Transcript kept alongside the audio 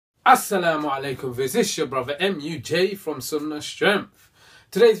Assalamu alaikum, this is your brother MUJ from Sunnah Strength.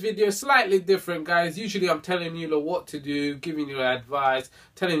 Today's video is slightly different, guys. Usually I'm telling you what to do, giving you advice,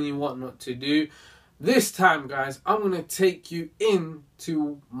 telling you what not to do. This time, guys, I'm going to take you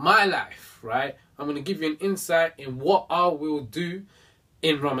into my life, right? I'm going to give you an insight in what I will do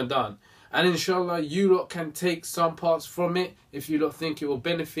in Ramadan. And inshallah, you lot can take some parts from it if you lot think it will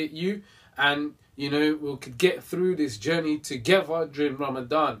benefit you. And you know, we could get through this journey together during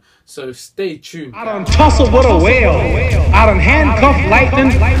Ramadan. So stay tuned. I done tussle with a whale. I done handcuff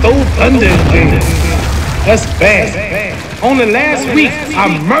lightning, throw thunder in jail. That's bad. Only last week,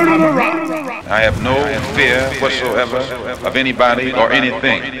 I murdered a rock. I have no fear whatsoever of anybody or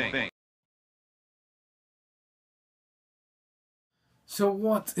anything. So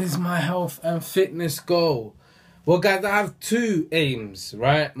what is my health and fitness goal? Well, guys, I have two aims,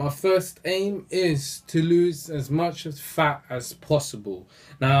 right? My first aim is to lose as much fat as possible.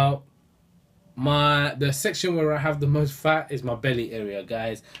 Now, the section where I have the most fat is my belly area,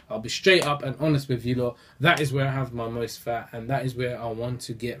 guys. I'll be straight up and honest with you lot. That is where I have my most fat, and that is where I want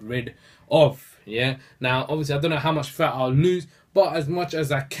to get rid of, yeah? Now, obviously, I don't know how much fat I'll lose, but as much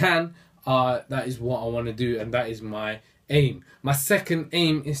as I can, that is what I want to do, and that is my aim. My second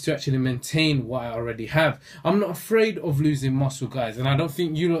aim is to actually maintain what I already have. I'm not afraid of losing muscle, guys, and I don't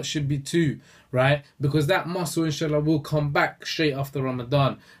think you lot should be too, right? Because that muscle, inshallah, will come back straight after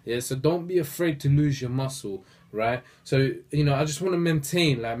Ramadan. Yeah, so don't be afraid to lose your muscle, right? So, you know, I just want to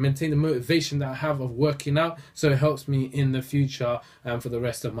maintain the motivation that I have of working out, so it helps me in the future and for the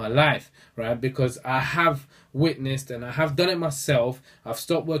rest of my life, right? Because I have witnessed and I have done it myself. I've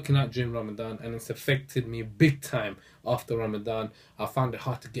stopped working out during Ramadan and it's affected me big time after Ramadan. I found it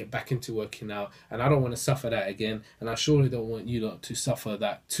hard to get back into working out, and I don't want to suffer that again, and I surely don't want you lot to suffer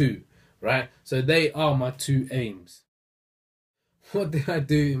that too, right? So they are my two aims. What did I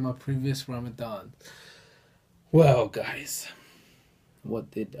do in my previous Ramadan? Well, guys,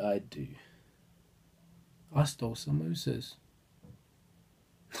 what did I do? I stole samosas.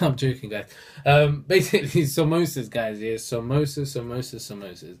 I'm joking, guys. Basically, samosas, guys. Yeah,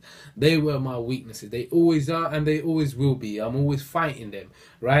 samosas. They were my weaknesses. They always are, and they always will be. I'm always fighting them,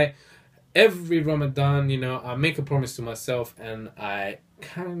 right? Every Ramadan, you know, I make a promise to myself, and I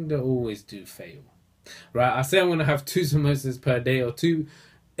kind of always do fail, right? I say I'm gonna have 2 samosas per day, or 2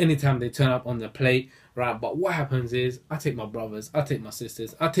 anytime they turn up on the plate, right? But what happens is I take my brothers, I take my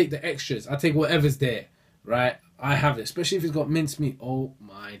sisters, I take the extras, I take whatever's there, right? I have it, especially if it's got mincemeat. Oh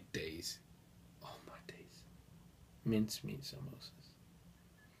my days. Oh my days. Mincemeat samosas.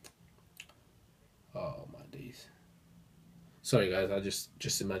 Oh my days. Sorry, guys, I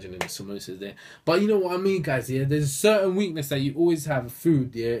just imagining the samosas there. But you know what I mean, guys, yeah? There's a certain weakness that you always have with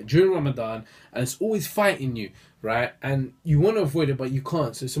food, yeah, during Ramadan, and it's always fighting you, right? And you want to avoid it, but you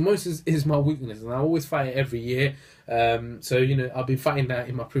can't. So samosas is my weakness, and I always fight it every year. So, you know, I've been fighting that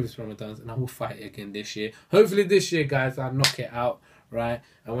in my previous Ramadans, and I will fight it again this year. Hopefully this year, guys, I knock it out, right?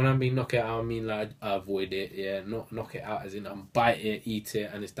 And when I mean knock it out, I mean like I avoid it, yeah? Not knock it out as in I'm bite it, eat it,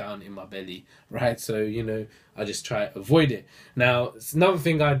 and it's down in my belly, right? So, you know, I just try to avoid it. Now, another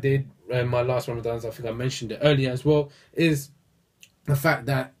thing I did in my last Ramadans, I think I mentioned it earlier as well, is the fact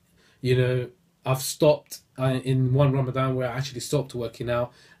that, you know, I've stopped in one Ramadan where I actually stopped working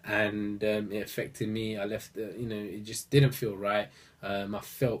out, and it affected me. I left, you know, it just didn't feel right. I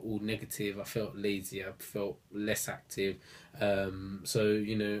felt all negative. I felt lazy. I felt less active. So,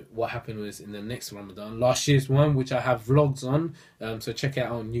 you know, what happened was in the next Ramadan, last year's one, which I have vlogs on, so check it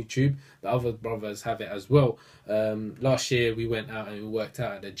out on YouTube. The other brothers have it as well. Last year we went out and we worked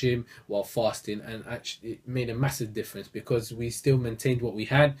out at the gym while fasting, and actually it made a massive difference because we still maintained what we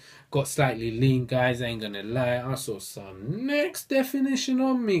had, got slightly lean, guys. I ain't gonna lie, I saw some next definition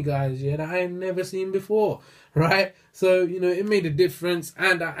on me, guys, yeah, that I ain't never seen before, right? So, you know, it made a difference,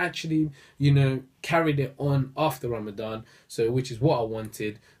 and I actually, you know, carried it on after Ramadan, so which is what I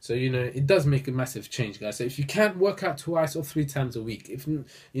wanted. So, you know, it does make a massive change, guys. So if you can work out 2 or 3 times a week, if you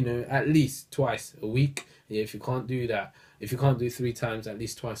know, at least twice a week, yeah, if you can't do that, if you can't do 3 times, at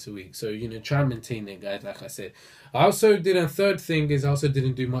least twice a week. So, you know, try and maintain it, guys, like I said. I also did a third thing is I also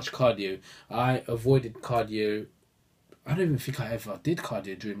didn't do much cardio. I avoided cardio. I don't even think I ever did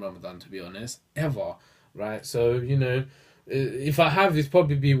cardio during Ramadan, to be honest, ever, right? So, you know, if I have, it's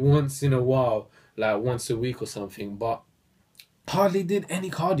probably be once in a while, like once a week or something, but hardly did any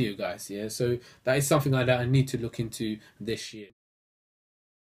cardio, guys, yeah? So that is something like that I need to look into this year.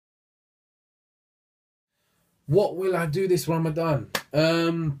 What will I do this Ramadan?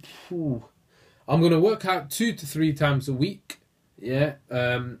 I'm going to work out 2 to 3 times a week, yeah?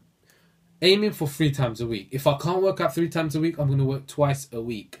 aiming for 3 times a week. If I can't work out 3 times a week, I'm going to work twice a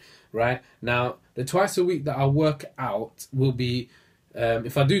week, right? Now, the twice a week that I work out will be,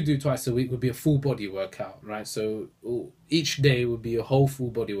 if I do twice a week, would be a full body workout, right? So each day would be a whole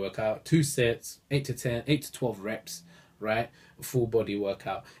full body workout, 2 sets, 8 to 10, 8 to 12 reps, right? A full body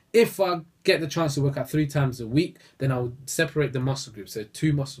workout. If I get the chance to work out 3 times a week, then I would separate the muscle groups. So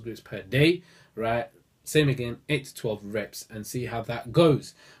 2 muscle groups per day, right? Same again, 8 to 12 reps, and see how that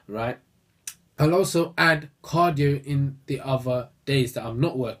goes, right? I'll also add cardio in the other days that I'm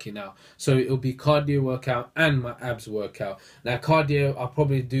not working out. So it'll be cardio workout and my abs workout. Now cardio, I'll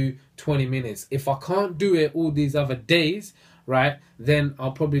probably do 20 minutes. If I can't do it all these other days, right, then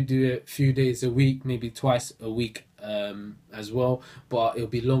I'll probably do it a few days a week, maybe twice a week as well. But it'll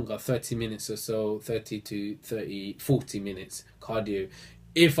be longer, 30 minutes or so, 40 minutes cardio.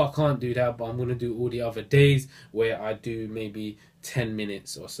 If I can't do that, but I'm going to do all the other days where I do maybe 10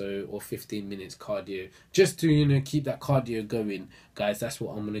 minutes or so, or 15 minutes cardio, just to, you know, keep that cardio going, guys. That's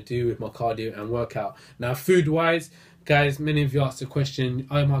what I'm going to do with my cardio and workout. Now, food wise, guys, many of you asked the question,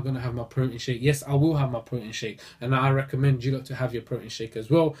 am I going to have my protein shake? Yes, I will have my protein shake, and I recommend you lot to have your protein shake as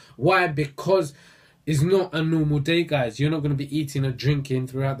well. Why? Because it's not a normal day, guys. You're not going to be eating or drinking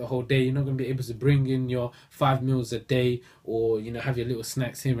throughout the whole day. You're not going to be able to bring in your 5 meals a day, or, you know, have your little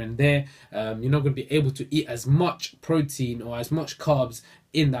snacks here and there. You're not going to be able to eat as much protein or as much carbs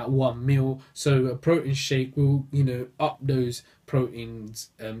in that one meal. So a protein shake will, you know, up those proteins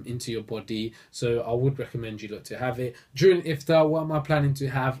into your body. So I would recommend you lot to have it. During iftar, what am I planning to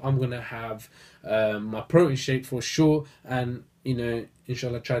have? I'm going to have my protein shake for sure, and, you know,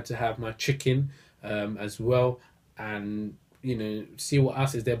 inshallah, try to have my chicken as well, and, you know, see what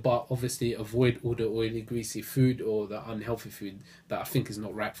else is there, but obviously avoid all the oily, greasy food or the unhealthy food that I think is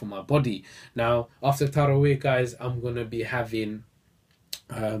not right for my body. Now, after Taraweeh, guys, I'm gonna be having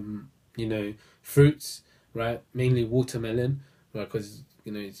you know, fruits, right? Mainly watermelon, right? Because,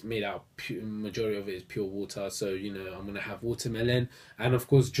 you know, it's made out, majority of it is pure water. So, you know, I'm going to have watermelon, and of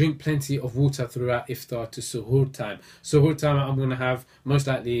course drink plenty of water throughout iftar to suhoor time. Suhoor time, I'm going to have most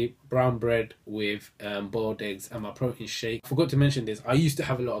likely brown bread with boiled eggs and my protein shake. I forgot to mention this, I used to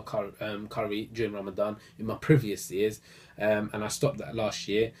have a lot of curry during Ramadan in my previous years, and I stopped that last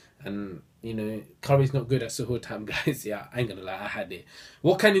year. And, you know, curry's not good at suhoor time, guys. Yeah, I ain't gonna lie, I had it.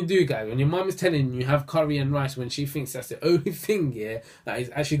 What can you do, guys, when your mum is telling you have curry and rice, when she thinks that's the only thing, yeah, that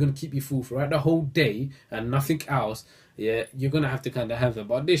is actually gonna keep you full throughout the whole day and nothing else? Yeah, you're gonna have to kind of have it.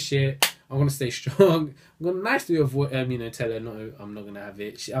 But this year, I'm gonna stay strong. I'm gonna nicely avoid, you know, tell her no, I'm not gonna have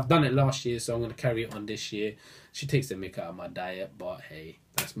it. I've done it last year, so I'm gonna carry it on this year. She takes the mick out of my diet, but hey,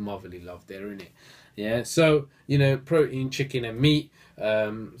 that's motherly love there, isn't it? Yeah, so, you know, protein, chicken and meat.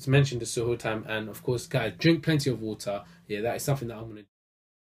 It's mentioned the suhoor time, and of course, guys, drink plenty of water. Yeah, that is something that I'm gonna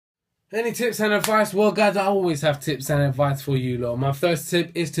do. Any tips and advice? Well, guys, I always have tips and advice for you lot. My first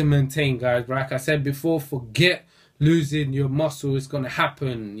tip is to maintain, guys. Like I said before, forget losing your muscle. It's gonna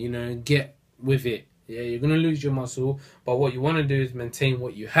happen, you know, get with it. Yeah, you're gonna lose your muscle, but what you want to do is maintain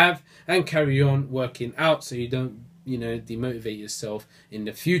what you have and carry on working out, so you don't, you know, demotivate yourself in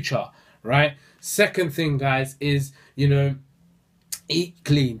the future, right? Second thing, guys, is, you know, eat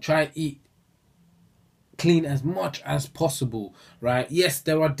clean. Try and eat clean as much as possible, right? Yes,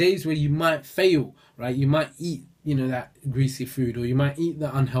 there are days where you might fail, right? You might eat, you know, that greasy food, or you might eat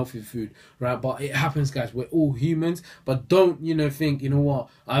the unhealthy food, right? But it happens, guys. We're all humans. But don't, you know, think, you know what,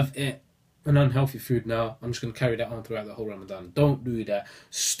 I've ate an unhealthy food now, I'm just going to carry that on throughout the whole Ramadan. Don't do that.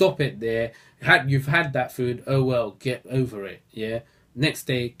 Stop it there. You've had that food, oh well, get over it, yeah? Next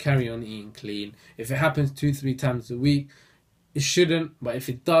day, carry on eating clean. If it happens 2-3 times a week, it shouldn't, but if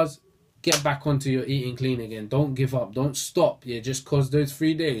it does, get back onto your eating clean again. Don't give up. Don't stop. Yeah, just cause those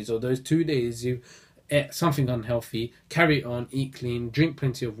 3 days or those 2 days you ate something unhealthy, carry on, eat clean, drink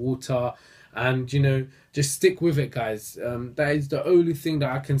plenty of water, and, you know, just stick with it, guys. That is the only thing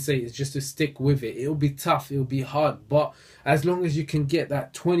that I can say, is just to stick with it. It'll be tough, it'll be hard, but as long as you can get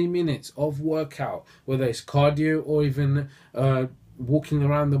that 20 minutes of workout, whether it's cardio or even walking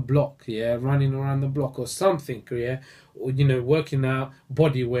around the block, yeah, running around the block or something, yeah, or, you know, working out,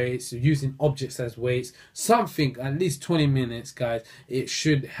 body weights, using objects as weights, something, at least 20 minutes, guys, it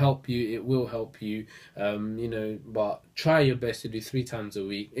should help you. It will help you, you know, but try your best to do 3 times a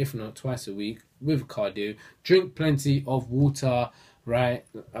week, if not twice a week, with cardio. Drink plenty of water, right?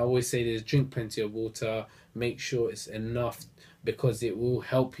 I always say this, drink plenty of water, make sure it's enough, because it will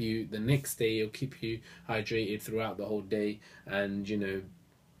help you the next day. It'll keep you hydrated throughout the whole day, and, you know,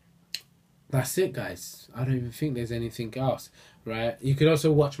 that's it, guys. I don't even think there's anything else, right? You could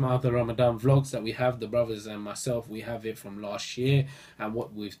also watch my other Ramadan vlogs that we have, the brothers and myself. We have it from last year and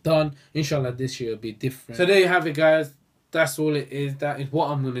what we've done. Inshallah, this year will be different. So there you have it, guys. That's all it is. That is what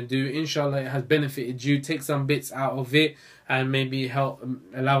I'm going to do. Inshallah, it has benefited you. Take some bits out of it and maybe help,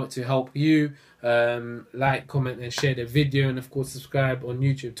 allow it to help you. Like, comment and share the video, and of course subscribe on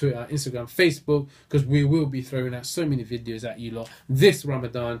YouTube, Twitter, Instagram, Facebook, because we will be throwing out so many videos at you lot this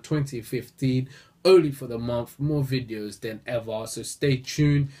Ramadan 2015, only for the month. More videos than ever, so stay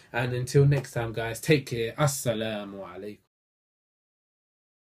tuned, and until next time, guys, take care. Assalamu alaikum.